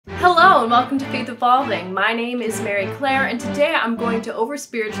Hello and welcome to Faith Evolving. My name is Mary Claire and today I'm going to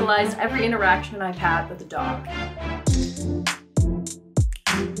over-spiritualize every interaction I've had with a dog.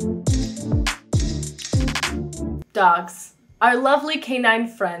 Dogs. Our lovely canine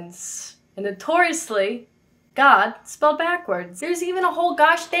friends. And notoriously, God spelled backwards. There's even a whole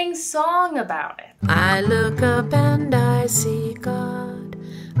gosh dang song about it. I look up and I see God.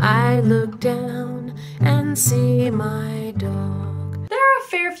 I look down and see my dog. There are a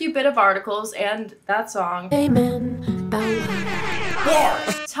fair few bit of articles and that song. Amen. Bow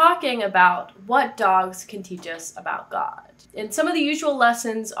wow. Talking about what dogs can teach us about God. And some of the usual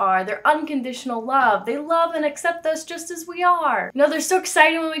lessons are their unconditional love. They love and accept us just as we are. You know, they're so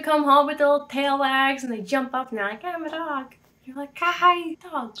excited when we come home with their little tail wags and they jump up and they're like, I'm a dog. You're like, hi,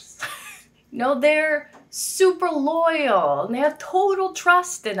 dogs. You know, they're super loyal and they have total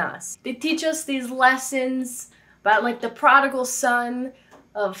trust in us. They teach us these lessons about like the prodigal son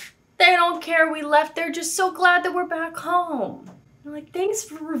of they don't care we left, they're just so glad that we're back home. I'm like, thanks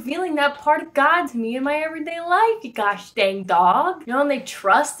for revealing that part of God to me in my everyday life, you gosh dang dog. You know, and they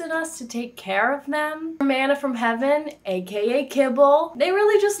trusted us to take care of them. Manna from heaven, aka Kibble. They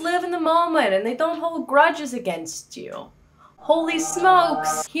really just live in the moment and they don't hold grudges against you. Holy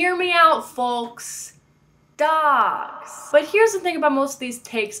smokes. Hear me out, folks. Dogs. But here's the thing about most of these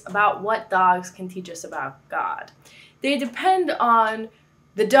takes about what dogs can teach us about God. They depend on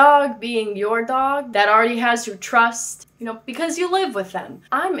the dog being your dog that already has your trust, you know, because you live with them.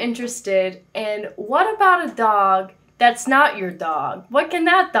 I'm interested in what about a dog that's not your dog? What can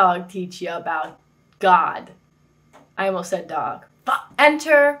that dog teach you about God? I almost said dog.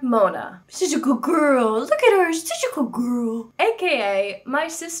 Enter Mona. She's a good girl. Look at her. She's such a good girl. AKA my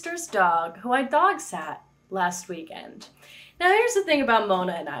sister's dog who I dog sat last weekend. Now here's the thing about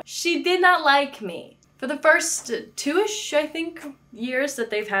Mona and I. She did not like me. For the first two-ish, I think, years that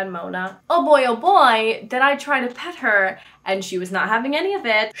they've had Mona, oh boy, did I try to pet her and she was not having any of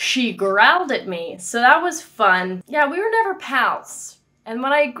it. She growled at me, so that was fun. Yeah, we were never pals. And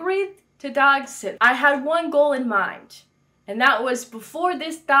when I agreed to dog sit, I had one goal in mind. And that was before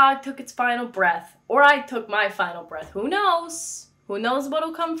this dog took its final breath, or I took my final breath, who knows? Who knows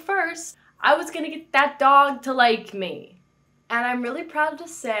what'll come first? I was gonna get that dog to like me. And I'm really proud to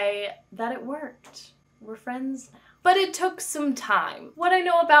say that it worked. We're friends now. But it took some time. What I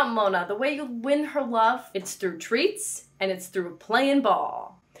know about Mona, the way you win her love, it's through treats and it's through playing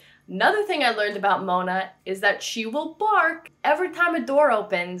ball. Another thing I learned about Mona is that she will bark every time a door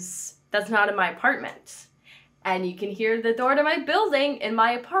opens that's not in my apartment. And you can hear the door to my building in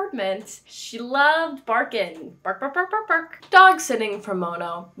my apartment. She loved barking. Bark, bark, bark, bark, bark. Dog sitting for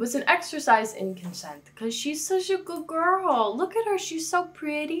Mona was an exercise in consent because she's such a good girl. Look at her, she's so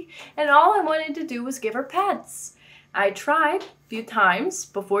pretty. And all I wanted to do was give her pets. I tried a few times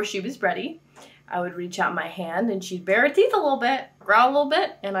before she was ready. I would reach out my hand and she'd bare her teeth a little bit, growl a little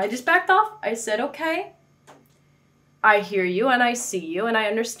bit, and I just backed off. I said, okay, I hear you and I see you and I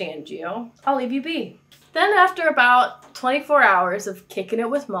understand you. I'll leave you be. Then after about 24 hours of kicking it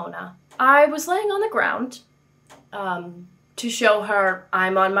with Mona, I was laying on the ground to show her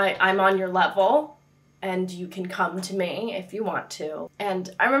I'm on your level and you can come to me if you want to.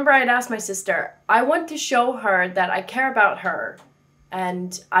 And I remember I'd asked my sister, I want to show her that I care about her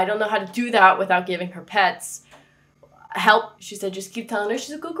and I don't know how to do that without giving her pets. Help. She said, just keep telling her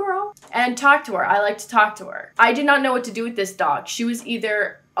she's a good girl and talk to her. I like to talk to her. I did not know what to do with this dog. She was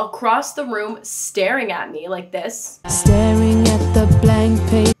either across the room staring at me like this, Staring at the blank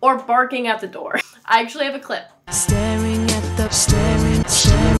page. or barking at the door. I actually have a clip. Staring at the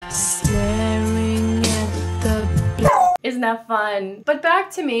Isn't that fun? But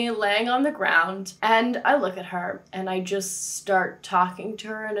back to me laying on the ground and I look at her and I just start talking to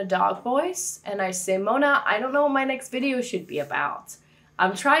her in a dog voice and I say, Mona, I don't know what my next video should be about.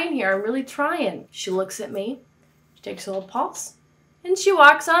 I'm trying here, I'm really trying. She looks at me, she takes a little pulse, and she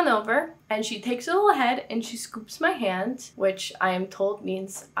walks on over and she takes a little head and she scoops my hand, which I am told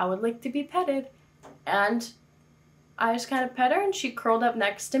means I would like to be petted. And I just kind of pet her and she curled up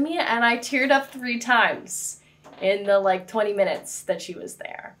next to me and I teared up 3 times in the like 20 minutes that she was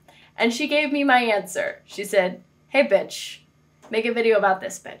there. And she gave me my answer. She said, hey bitch, make a video about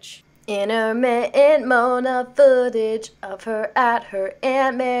this bitch. Intermittent Mona footage of her at her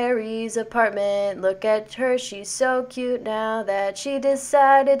Aunt Mary's apartment. Look at her, she's so cute now that she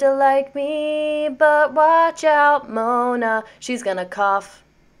decided to like me. But watch out, Mona, she's gonna cough.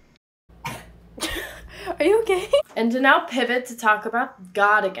 Are you okay? And to now pivot to talk about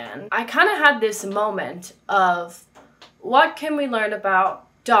God again, I kind of had this moment of what can we learn about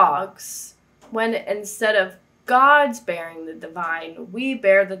dogs when instead of God's bearing the divine. We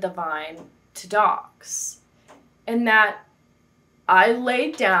bear the divine to dogs. And that I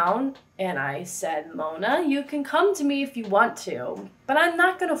laid down and I said, Mona, you can come to me if you want to, but I'm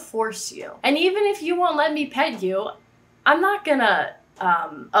not gonna force you. And even if you won't let me pet you, I'm not gonna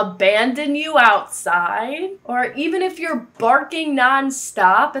abandon you outside. Or even if you're barking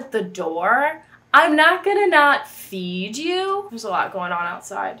nonstop at the door, I'm not gonna not feed you. There's a lot going on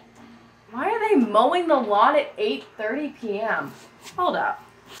outside. Why are they mowing the lawn at 8:30 p.m.? Hold up.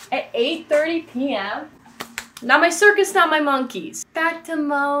 At 8:30 p.m.? Not my circus, not my monkeys. Back to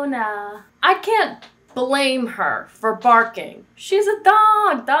Mona. I can't blame her for barking. She's a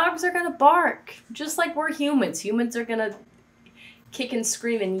dog. Dogs are gonna bark. Just like we're humans. Humans are gonna kick and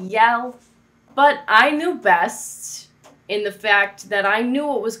scream and yell. But I knew best in the fact that I knew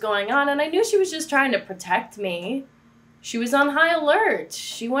what was going on, and I knew she was just trying to protect me. She was on high alert.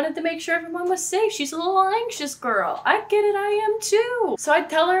 She wanted to make sure everyone was safe. She's a little anxious girl. I get it, I am too. So I'd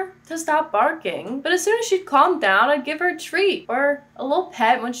tell her to stop barking, but as soon as she'd calm down, I'd give her a treat or a little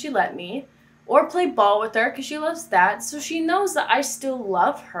pet when she let me, or play ball with her because she loves that, so she knows that I still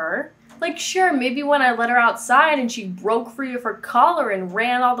love her. Like, sure, maybe when I let her outside and she broke free of her collar and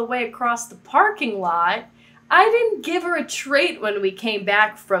ran all the way across the parking lot, I didn't give her a treat when we came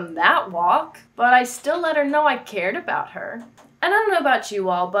back from that walk, but I still let her know I cared about her. And I don't know about you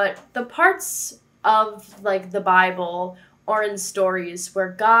all, but the parts of like the Bible or in stories where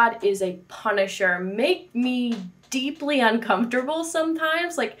God is a punisher make me deeply uncomfortable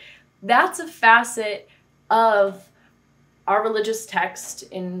sometimes. Like, that's a facet of our religious text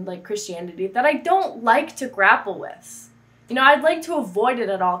in like Christianity that I don't like to grapple with. You know, I'd like to avoid it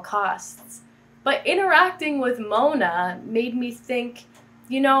at all costs. But interacting with Mona made me think,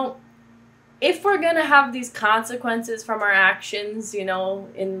 you know, if we're gonna have these consequences from our actions, you know,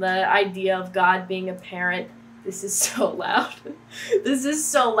 in the idea of God being a parent, this is so loud. This is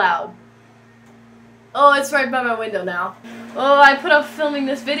so loud. Oh, it's right by my window now. Oh, I put off filming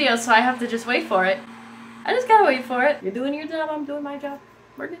this video, so I have to just wait for it. I just gotta wait for it. You're doing your job, I'm doing my job.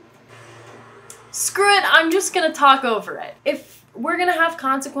 We're good. Screw it, I'm just gonna talk over it. If we're gonna have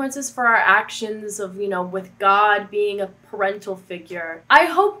consequences for our actions of, you know, with God being a parental figure, I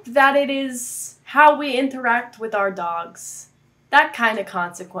hope that it is how we interact with our dogs. That kind of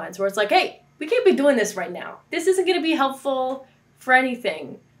consequence where it's like, hey, we can't be doing this right now. This isn't gonna be helpful for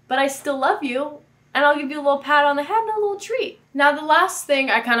anything, but I still love you and I'll give you a little pat on the head and a little treat. Now, the last thing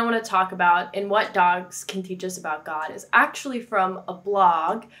I kind of want to talk about in what dogs can teach us about God is actually from a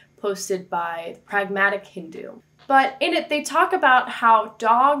blog posted by Pragmatic Hindu. But in it, they talk about how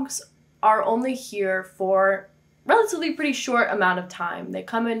dogs are only here for relatively pretty short amount of time. They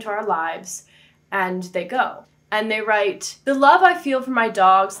come into our lives and they go. And they write, "The love I feel for my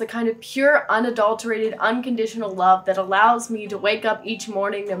dogs, the kind of pure, unadulterated, unconditional love that allows me to wake up each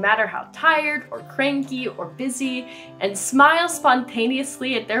morning no matter how tired or cranky or busy and smile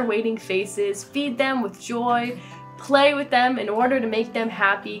spontaneously at their waiting faces, feed them with joy, play with them in order to make them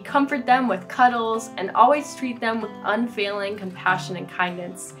happy, comfort them with cuddles, and always treat them with unfailing compassion and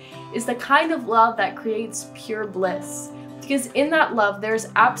kindness, is the kind of love that creates pure bliss. Because in that love, there's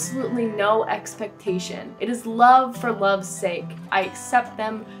absolutely no expectation. It is love for love's sake. I accept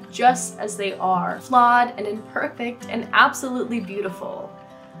them just as they are, flawed and imperfect and absolutely beautiful.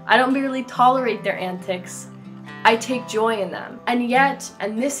 I don't merely tolerate their antics, I take joy in them. And yet,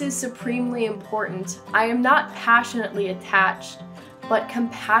 and this is supremely important, I am not passionately attached, but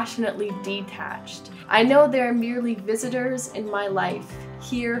compassionately detached. I know they are merely visitors in my life,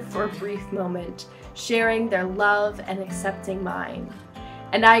 here for a brief moment, sharing their love and accepting mine.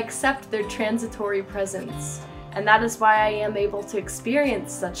 And I accept their transitory presence, and that is why I am able to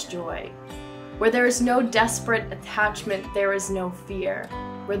experience such joy. Where there is no desperate attachment, there is no fear.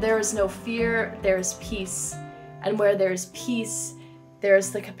 Where there is no fear, there is peace. And where there is peace, there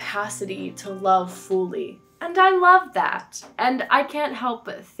is the capacity to love fully. And I love that. And I can't help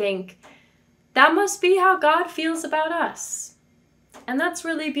but think, that must be how God feels about us. And that's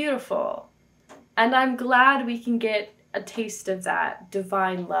really beautiful. And I'm glad we can get a taste of that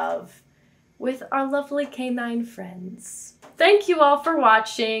divine love with our lovely canine friends. Thank you all for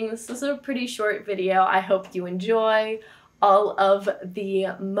watching. This is a pretty short video. I hope you enjoy all of the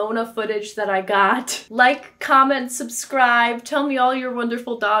Mona footage that I got. Like, comment, subscribe, tell me all your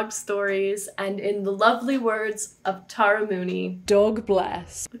wonderful dog stories, and in the lovely words of Tara Mooney, dog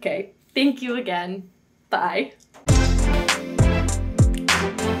bless. Okay, thank you again. Bye.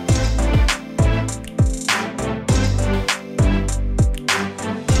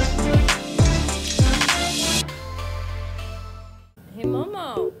 Hey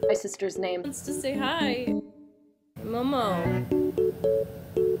Momo. My sister's name. Wants to say hi. Momo.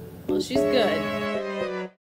 Well, she's good.